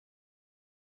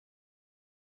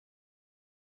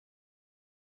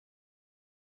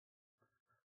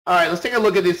All right, let's take a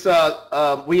look at this.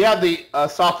 We have the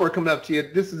software coming up to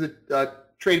you. This is a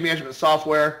trade management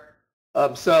software.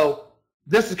 So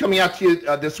this is coming out to you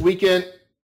this weekend.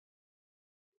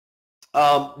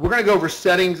 We're going to go over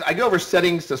settings. I go over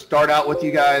settings to start out with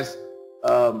you guys.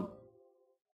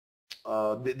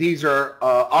 These are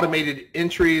automated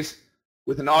entries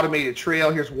with an automated trail.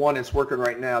 Here's one that's working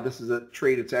right now. This is a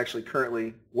trade that's actually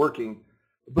currently working.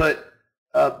 But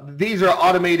these are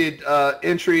automated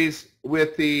entries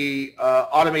with the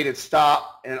automated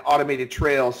stop and automated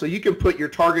trail. So you can put your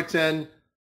targets in.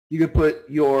 You can put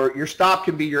your stop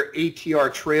can be your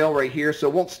ATR trail right here. So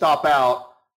it won't stop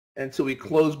out until we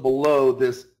close below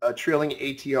this trailing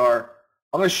ATR.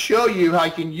 I'm going to show you how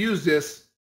you can use this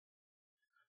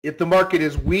if the market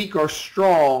is weak or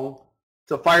strong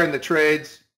to fire in the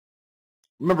trades.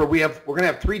 Remember, we're going to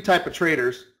have three types of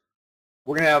traders.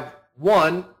 We're going to have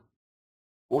one.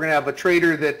 We're going to have a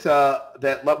trader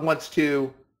that wants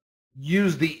to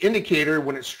use the indicator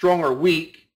when it's strong or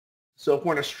weak. So if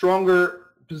we're in a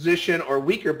stronger position or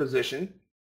weaker position,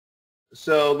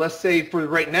 so let's say for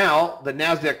right now, the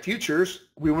NASDAQ futures,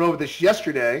 we went over this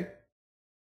yesterday.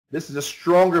 This is a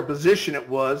stronger position it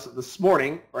was this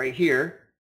morning right here.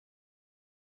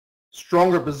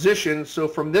 Stronger position. So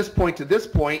from this point to this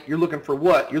point, you're looking for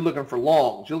what? You're looking for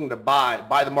longs. You're looking to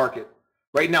buy the market.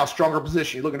 Right now, stronger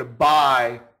position. You're looking to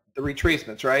buy the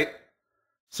retracements, right?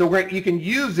 So you can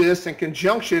use this in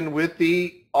conjunction with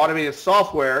the automated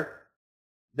software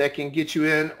that can get you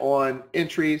in on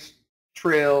entries,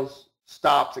 trails,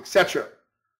 stops, etc.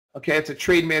 Okay, it's a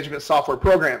trade management software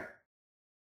program.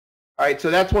 All right,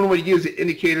 so that's one way to use the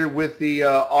indicator with the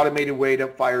automated way to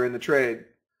fire in the trade.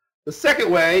 The second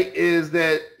way is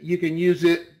that you can use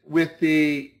it with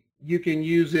the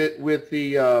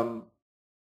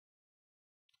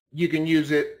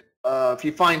if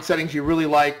you find settings you really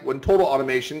like when total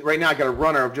automation. Right now I got a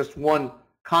runner of just one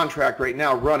contract right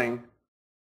now running.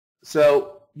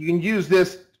 So you can use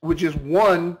this, which is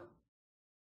one,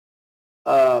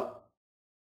 I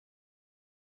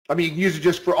mean, you can use it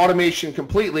just for automation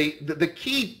completely. The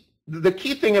key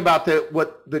thing about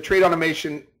what the trade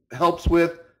automation helps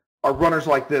with are runners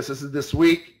like this. This is this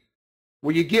week.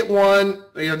 Where you get one,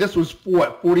 this was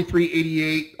what,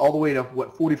 43.88 all the way to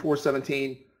what,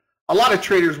 44.17. A lot of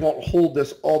traders won't hold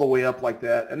this all the way up like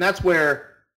that, and that's where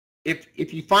if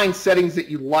you find settings that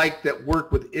you like that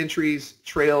work with entries,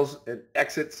 trails, and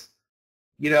exits,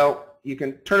 you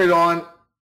can turn it on.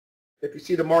 If you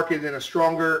see the market in a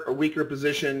stronger or weaker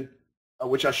position,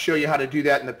 which I'll show you how to do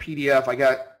that in the PDF. I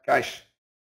got, gosh,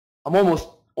 I'm almost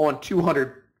on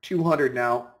 200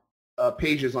 now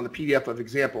pages on the PDF of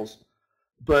examples.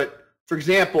 But for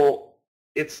example,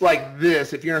 it's like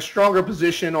this. If you're in a stronger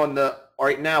position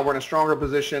right now we're in a stronger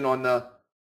position on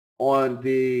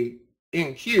the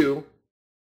NQ.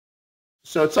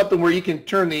 So it's something where you can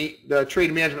turn the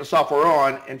trade management software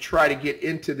on and try to get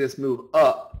into this move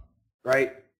up,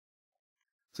 right?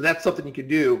 So that's something you can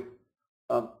do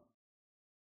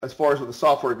as far as what the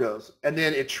software goes. And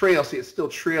then it trails. See, it's still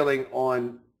trailing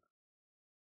on.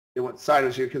 It went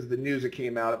sideways here because of the news that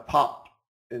came out. It popped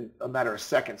in a matter of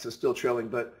seconds. It's still trailing,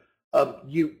 but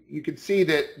you can see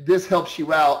that this helps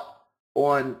you out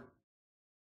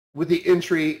with the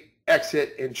entry,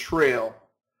 exit, and trail.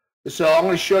 So I'm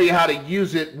going to show you how to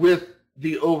use it with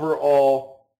the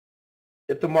overall,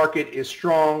 if the market is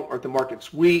strong or if the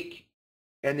market's weak,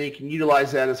 and then you can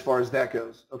utilize that as far as that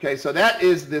goes. Okay, so that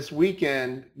is this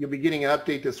weekend. You'll be getting an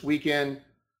update this weekend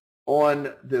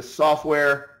on this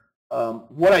software.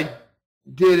 What I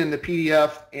did in the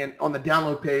PDF and on the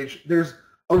download page, there's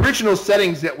original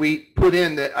settings that we put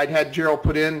in that I'd had Gerald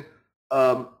put in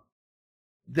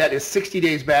that is 60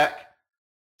 days back.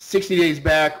 60 days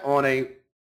back on a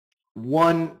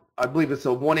I believe it's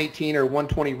a 118 or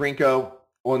 120 Renko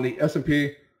on the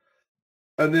S&P,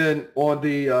 and then on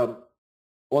the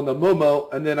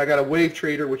Momo, and then I got a wave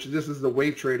trader, which this is the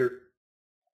wave trader,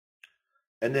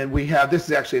 and then we have, this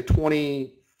is actually a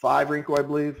 25 Renko, I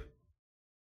believe,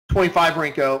 25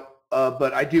 Renko,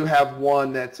 but I do have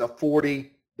one that's a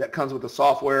 40 that comes with the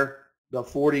software, the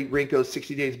 40 Renko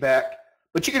 60 days back.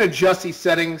 But you can adjust these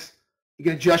settings. You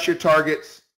can adjust your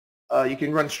targets. You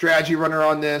can run strategy runner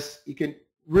on this. You can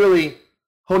really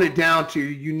hone it down to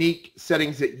unique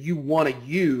settings that you want to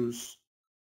use.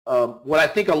 What I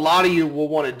think a lot of you will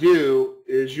want to do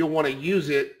is you'll want to use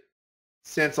it,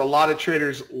 since a lot of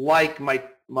traders like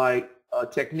my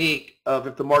technique of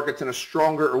if the market's in a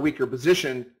stronger or weaker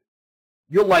position,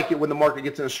 you'll like it when the market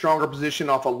gets in a stronger position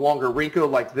off a longer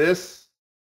Renko like this,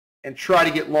 and try to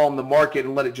get long the market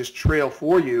and let it just trail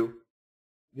for you.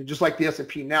 Just like the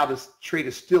S&P now, this trade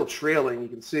is still trailing, you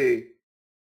can see.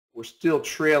 we're still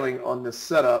trailing on this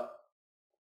setup.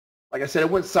 Like I said, it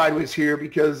went sideways here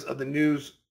because of the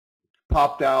news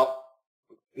popped out.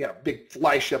 Yeah, big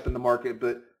flash up in the market,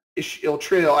 but it'll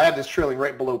trail. I have this trailing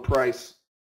right below price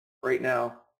right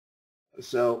now.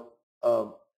 So,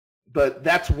 but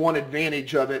that's one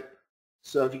advantage of it.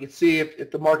 So if you can see,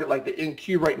 if the market like the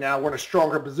NQ right now, we're in a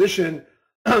stronger position,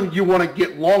 you want to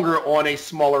get longer on a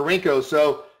smaller Renko.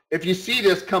 So if you see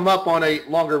this come up on a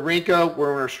longer Renko,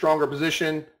 we're in a stronger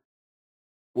position.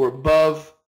 We're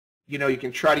above, you know, you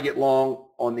can try to get long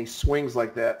on these swings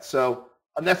like that. So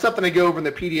that's something to go over in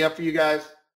the PDF for you guys.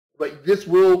 But this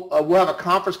will, we'll have a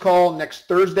conference call next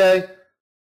Thursday,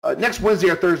 next Wednesday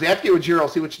or Thursday. I have to get with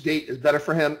Gerald, see which date is better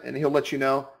for him, and he'll let you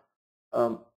know.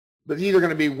 But it's either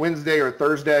going to be Wednesday or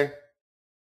Thursday.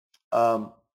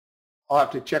 I'll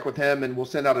have to check with him, and we'll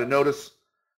send out a notice.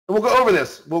 And we'll go over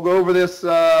this. We'll go over this.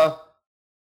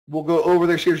 We'll go over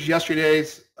this. Here's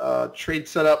yesterday's trade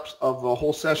setups of the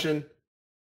whole session.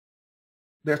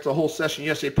 There's the whole session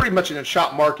yesterday. Pretty much in a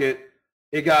chop market.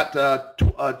 It got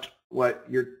what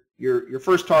your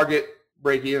first target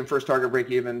break even, first target break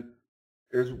even.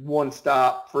 There's one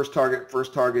stop, first target,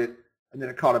 and then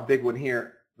it caught a big one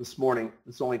here this morning.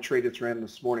 It's the only trade it's ran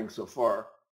this morning so far.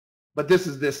 But this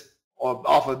is this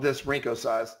off of this Renko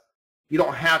size. You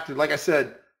don't have to, like I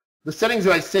said, the settings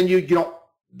that I send you,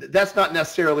 that's not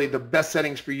necessarily the best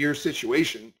settings for your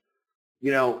situation.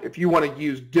 You know, if you want to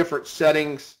use different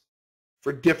settings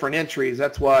for different entries,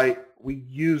 that's why we're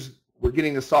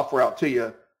getting the software out to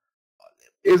you.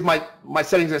 Is my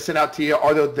settings I sent out to you,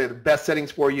 are they the best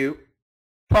settings for you?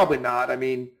 Probably not. I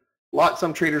mean,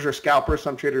 some traders are scalpers,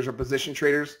 some traders are position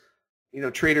traders. You know,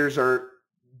 traders are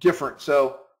different.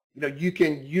 So, you know, you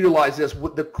can utilize this.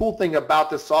 The cool thing about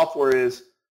this software is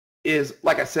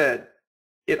like I said,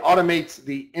 it automates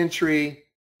the entry,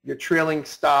 your trailing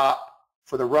stop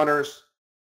for the runners,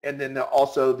 and then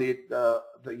also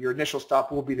your initial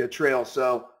stop will be the trail.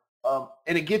 So,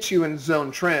 and it gets you in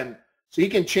zone trend. So you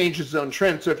can change the zone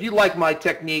trend. So if you like my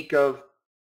technique of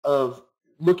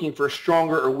looking for a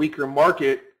stronger or weaker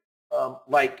market,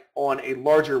 like on a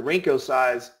larger Renko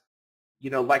size, you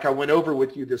know, like I went over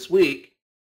with you this week.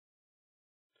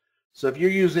 So if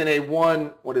you're using a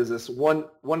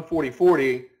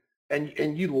 140.40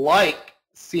 and you like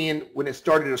seeing when it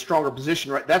started a stronger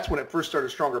position, right? That's when it first started a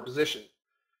stronger position.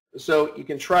 So you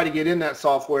can try to get in that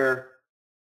software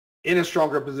in a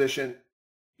stronger position,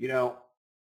 you know.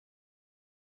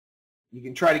 You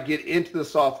can try to get into the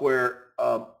software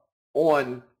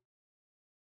on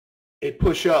a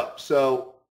push up.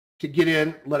 So to get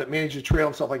in, let it manage the trail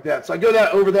and stuff like that. So I go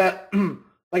over that,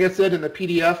 like I said, in the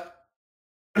PDF.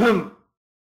 Hold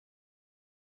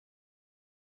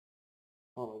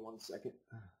on one second.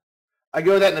 I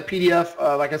go that in the PDF.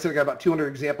 Like I said, I got about 200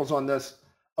 examples on this.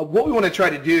 What we want to try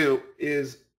to do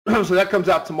is, so that comes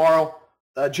out tomorrow.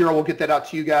 Gerald will get that out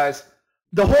to you guys.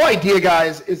 The whole idea,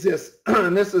 guys, is this,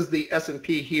 and this is the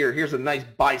S&P here. Here's a nice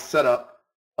buy setup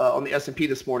on the S&P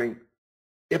this morning.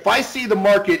 If I see the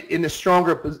market in the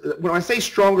stronger, when I say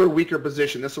stronger, weaker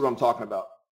position, this is what I'm talking about.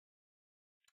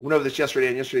 I went over this yesterday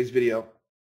in yesterday's video.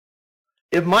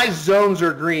 If my zones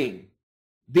are green,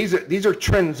 these are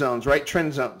trend zones, right?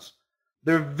 Trend zones.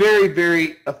 They're very,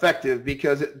 very effective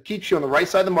because it keeps you on the right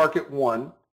side of the market,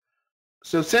 one.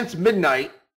 So since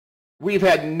midnight, we've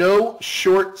had no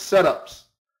short setups.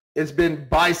 It's been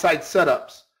buy-side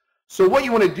setups. So what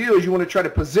you want to do is you want to try to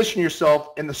position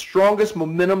yourself in the strongest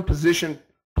momentum position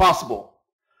possible.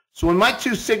 So when my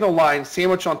two signal lines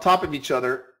sandwich on top of each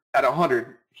other at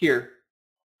 100 here,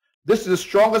 this is the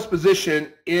strongest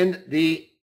position in the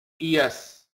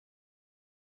ES.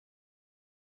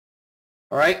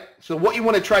 All right? So what you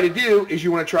want to try to do is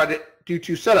you want to try to do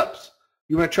two setups.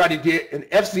 You want to try to get an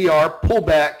FZR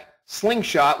pullback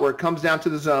slingshot where it comes down to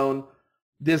the zone.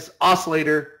 This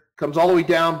oscillator comes all the way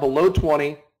down below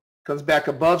 20, comes back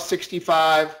above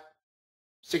 65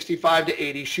 to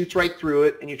 80, shoots right through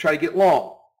it, and you try to get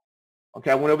long.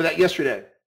 Okay, I went over that yesterday.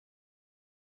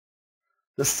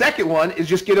 The second one is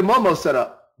just get a Momo set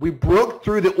up. We broke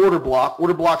through the order block.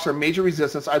 Order blocks are major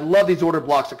resistance. I love these order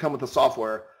blocks that come with the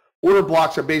software. Order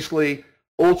blocks are basically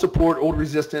old support, old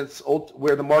resistance,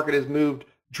 where the market has moved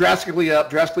drastically up,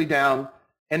 drastically down,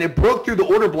 and it broke through the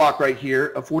order block right here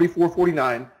of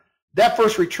 44.49. That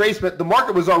first retracement, the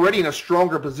market was already in a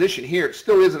stronger position here. It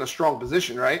still is in a strong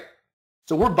position, right?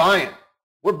 So we're buying.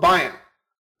 We're buying.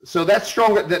 So that's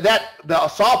stronger. The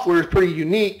software is pretty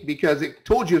unique because it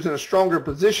told you it's in a stronger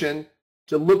position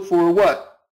to look for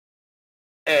what?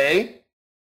 A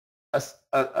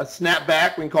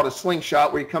snapback. We can call it a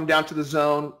slingshot, where you come down to the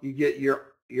zone, you get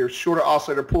your shorter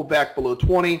oscillator pulled back below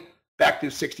 20, back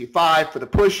through 65 for the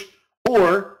push,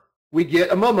 or we get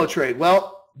a Momo trade.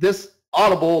 Well, this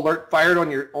audible alert fired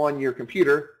on your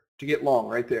computer to get long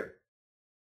right there.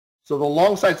 So the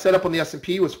long side setup on the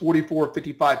S&P was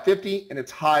 44.5550 and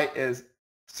it's high as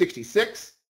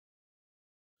 66.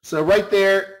 So right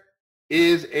there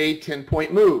is a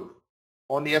 10-point move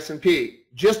on the S&P,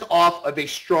 just off of a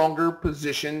stronger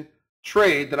position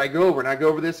trade that I go over, and I go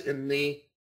over this in the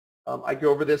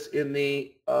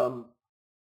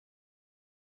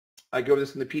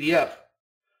PDF.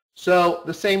 So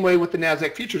the same way with the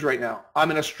NASDAQ futures right now,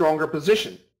 I'm in a stronger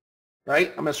position,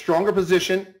 right? I'm in a stronger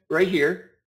position right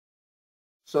here.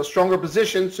 So stronger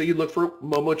position, so you look for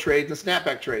Momo trades and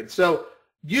snapback trades. So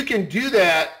you can do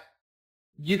that.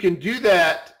 You can do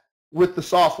that with the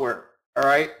software, all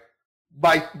right?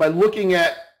 By looking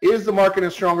at, is the market in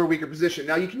a stronger, weaker position?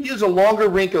 Now you can use a longer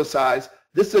Renko size.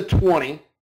 This is a 20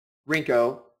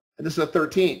 Renko, and this is a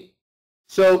 13.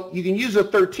 So you can use a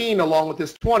 13 along with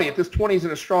this 20. If this 20 is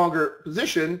in a stronger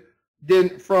position,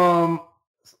 then from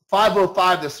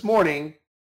 5:05 this morning,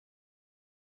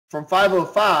 from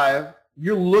 5:05,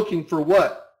 you're looking for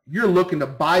what? You're looking to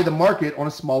buy the market on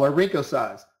a smaller Renko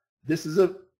size. This is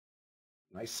a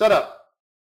nice setup.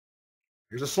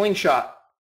 Here's a slingshot.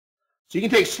 So you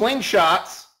can take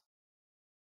slingshots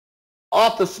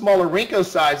off the smaller Renko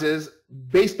sizes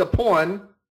based upon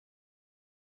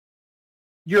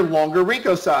your longer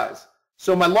Renko size.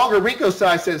 So my longer Renko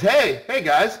size says, hey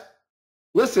guys,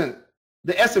 listen,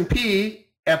 the S&P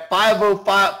at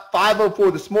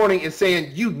 5:04 this morning is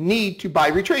saying you need to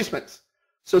buy retracements.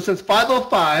 So since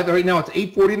 5:05, right now it's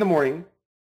 8:40 in the morning,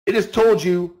 it has told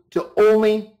you to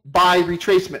only buy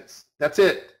retracements. That's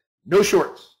it. No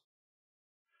shorts.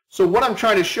 So what I'm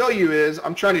trying to show you is,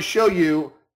 I'm trying to show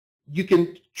you you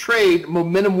can trade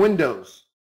momentum windows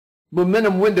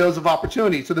of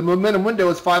opportunity. So the momentum window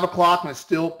is 5 o'clock and it's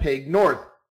still pegged north.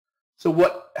 So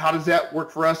how does that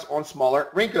work for us on smaller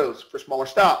Renkos, for smaller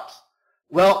stops?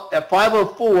 Well, at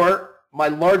 5:04, my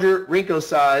larger Renko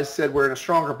size said we're in a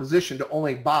stronger position to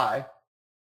only buy.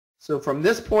 So from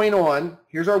this point on,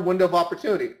 here's our window of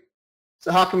opportunity.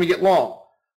 So how can we get long?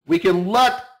 We can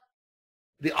let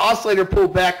the oscillator pull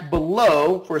back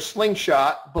below, for a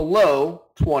slingshot, below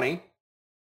 20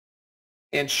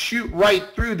 and shoot right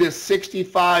through this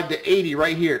 65 to 80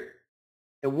 right here.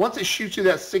 And once it shoots through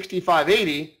that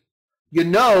 65.80, you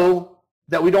know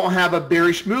that we don't have a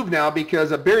bearish move now,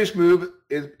 because a bearish move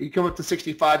is you come up to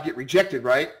 65, get rejected,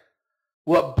 right?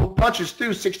 What punches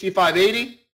through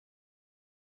 65.80,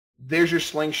 there's your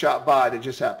slingshot buy that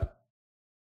just happened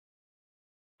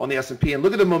on the S&P. And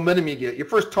look at the momentum you get. Your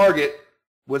first target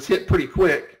was hit pretty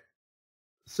quick.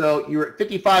 So you were at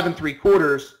 55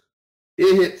 3/4.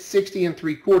 It hit 60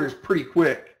 3/4 pretty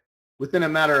quick within a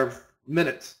matter of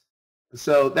minutes.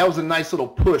 So that was a nice little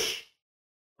push,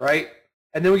 right?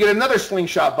 And then we get another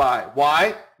slingshot buy.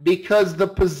 Why? Because the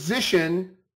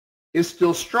position is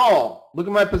still strong. Look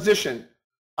at my position.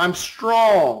 I'm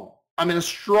strong. I'm in the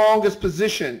strongest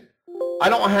position. I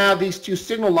don't have these two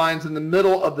signal lines in the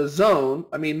middle of the zone.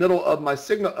 I mean, middle of my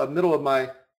signal, middle of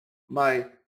my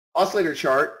oscillator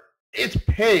chart. It's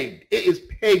pegged. It is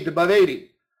pegged above 80.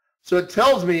 So it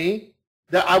tells me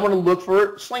that I want to look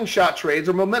for slingshot trades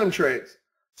or momentum trades.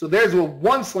 So there's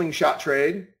one slingshot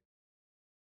trade.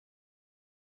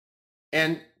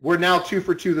 And we're now 2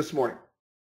 for 2 this morning.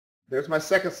 There's my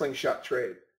second slingshot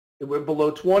trade. It went below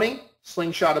 20,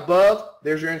 slingshot above,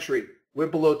 there's your entry.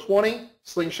 Went below 20,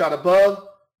 slingshot above,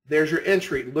 there's your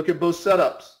entry. Look at both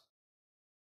setups.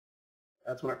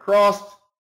 That's when it crossed.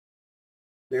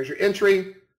 There's your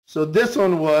entry. So this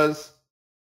one was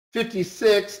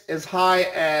 56 as high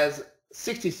as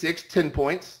 66, 10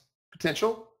 points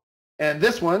potential. And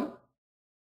this one,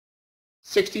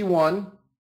 61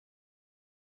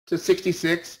 to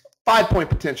 66, 5-point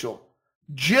potential.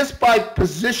 Just by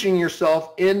positioning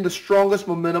yourself in the strongest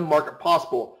momentum market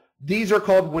possible. These are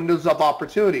called windows of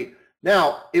opportunity.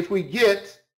 Now, if we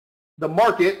get the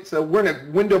market, so we're in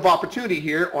a window of opportunity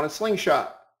here on a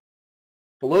slingshot.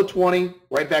 Below 20,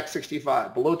 right back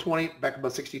 65. Below 20, back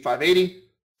above 65.80.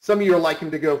 Some of you are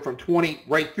liking to go from 20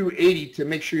 right through 80 to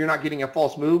make sure you're not getting a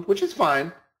false move, which is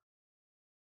fine.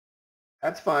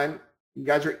 That's fine. You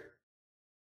guys are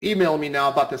emailing me now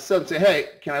about this sub and say, hey,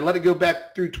 can I let it go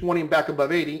back through 20 and back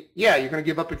above 80? Yeah, you're going to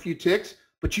give up a few ticks,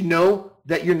 but you know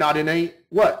that you're not in a,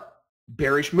 what?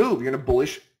 Bearish move. You're in a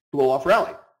bullish blow-off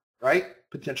rally, right?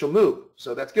 Potential move.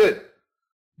 So that's good.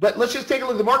 But let's just take a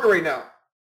look at the market right now.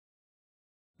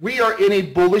 We are in a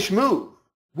bullish move.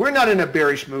 We're not in a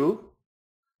bearish move.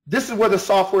 This is where the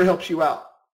software helps you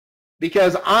out,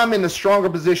 because I'm in the stronger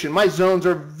position. My zones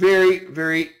are very,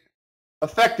 very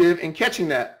effective in catching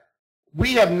that.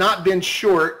 We have not been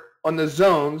short on the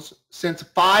zones since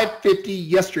 550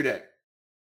 yesterday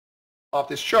off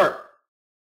this chart.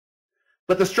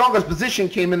 But the strongest position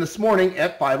came in this morning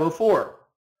at 504.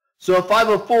 So at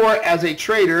 504, as a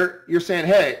trader, you're saying,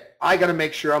 hey, I got to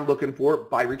make sure I'm looking for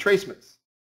buy retracements.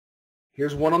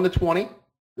 Here's one on the 20.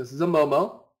 This is a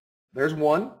Momo. There's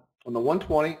one on the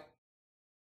 120.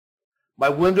 My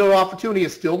window of opportunity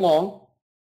is still long.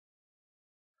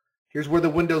 Here's where the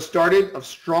window started of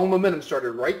strong momentum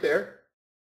started right there.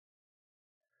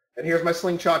 And here's my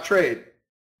slingshot trade.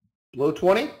 Below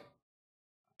 20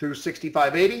 through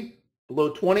 65.80, below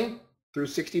 20 through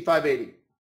 65.80.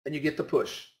 And you get the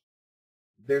push.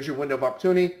 There's your window of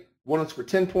opportunity. One is for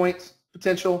 10 points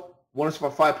potential. One is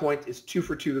for 5 points. It's 2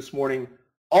 for 2 this morning.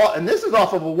 And this is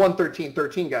off of a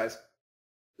 113.13, guys.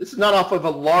 This is not off of a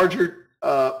larger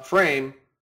frame,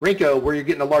 Renko, where you're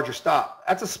getting a larger stop.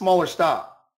 That's a smaller stop.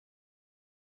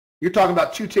 You're talking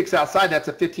about 2 ticks outside. That's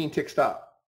a 15-tick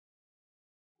stop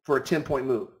for a 10-point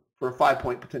move, for a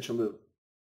 5-point potential move.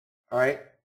 All right?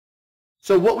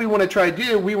 So what we want to try to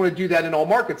do, we want to do that in all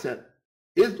markets in.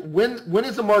 When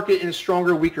is the market in a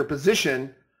stronger, weaker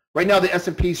position? Right now the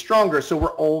S&P is stronger, so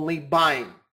we're only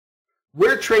buying.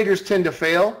 Where traders tend to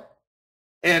fail,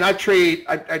 and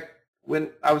when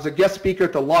I was a guest speaker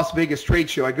at the Las Vegas trade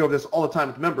show, I go over this all the time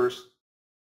with members,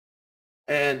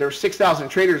 and there's 6,000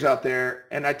 traders out there,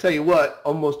 and I tell you what,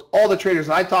 almost all the traders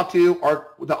I talk to are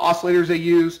the oscillators they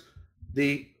use,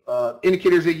 the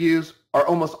indicators they use are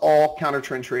almost all counter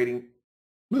trend trading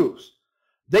moves.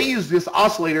 They use this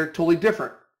oscillator totally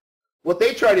different. What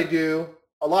they try to do,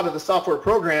 a lot of the software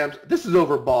programs, this is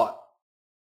overbought.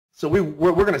 So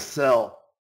we're going to sell.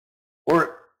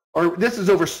 Or this is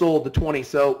oversold to 20,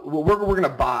 so we're going to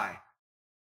buy.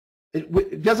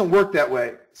 It doesn't work that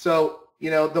way. So,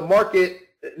 you know, the market,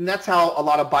 and that's how a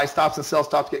lot of buy stops and sell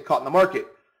stops get caught in the market.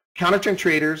 Counter trend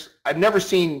traders, I've never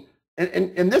seen,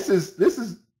 and this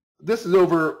is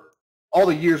over all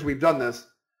the years we've done this.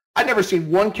 I've never seen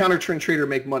one counter trend trader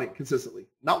make money consistently.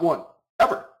 Not one,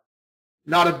 ever.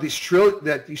 Not of these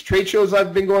trade shows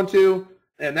I've been going to,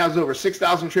 and that was over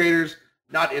 6,000 traders,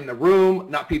 not in the room,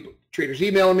 not traders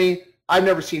emailing me. I've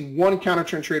never seen one counter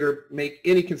trend trader make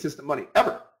any consistent money,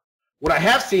 ever. What I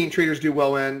have seen traders do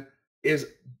well in is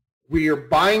we are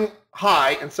buying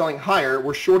high and selling higher.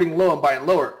 We're shorting low and buying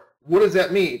lower. What does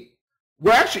that mean?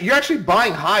 You're actually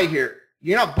buying high here.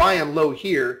 You're not buying low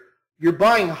here. You're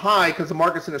buying high because the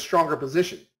market's in a stronger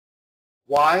position.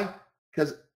 Why?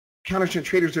 Because counter trend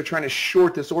traders are trying to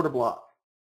short this order block.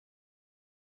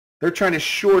 They're trying to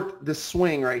short this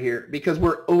swing right here because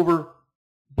we're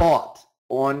overbought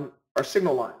on our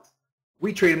signal lines.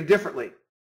 We trade them differently.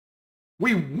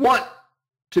 We want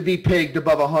to be pegged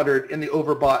above 100 in the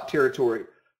overbought territory.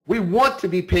 We want to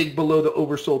be pegged below the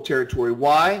oversold territory.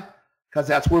 Why? Because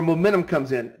that's where momentum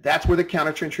comes in. That's where the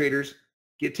counter trend traders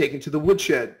get taken to the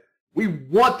woodshed. We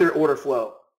want their order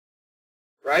flow,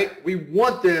 right? We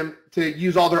want them to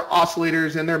use all their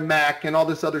oscillators and their MAC and all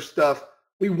this other stuff.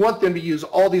 We want them to use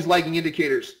all these lagging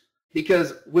indicators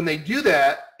because when they do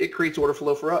that, it creates order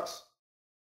flow for us.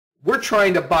 We're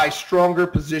trying to buy stronger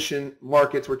position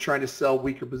markets. We're trying to sell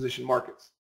weaker position markets.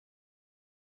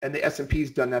 And the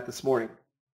S&P's done that this morning.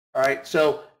 All right,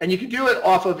 so, and you can do it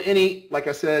off of any, like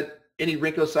I said, any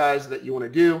Renko size that you want to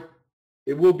do.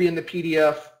 It will be in the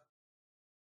PDF.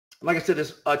 Like I said,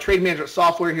 this trade management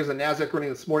software, here's a NASDAQ running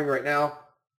this morning right now.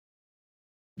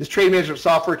 This trade management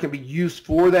software can be used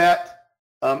for that.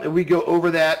 And we go over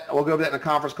that. We'll go over that in the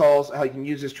conference calls, how you can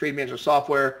use this trade management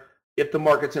software if the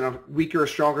market's in a weaker or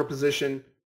stronger position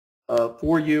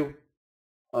for you.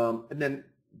 And then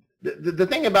the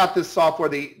thing about this software,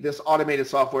 this automated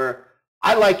software,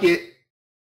 I like it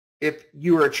if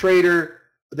you are a trader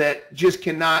that just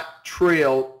cannot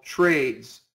trail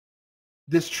trades.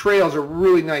 This trail is a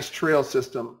really nice trail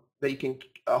system that you can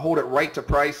hold it right to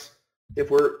price if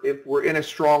we're in a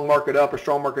strong market up or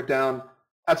strong market down.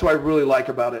 That's what I really like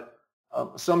about it.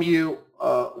 Some of you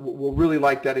will really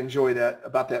like that, enjoy that,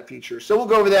 about that feature. So we'll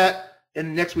go over that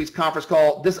in next week's conference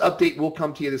call. This update will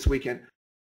come to you this weekend.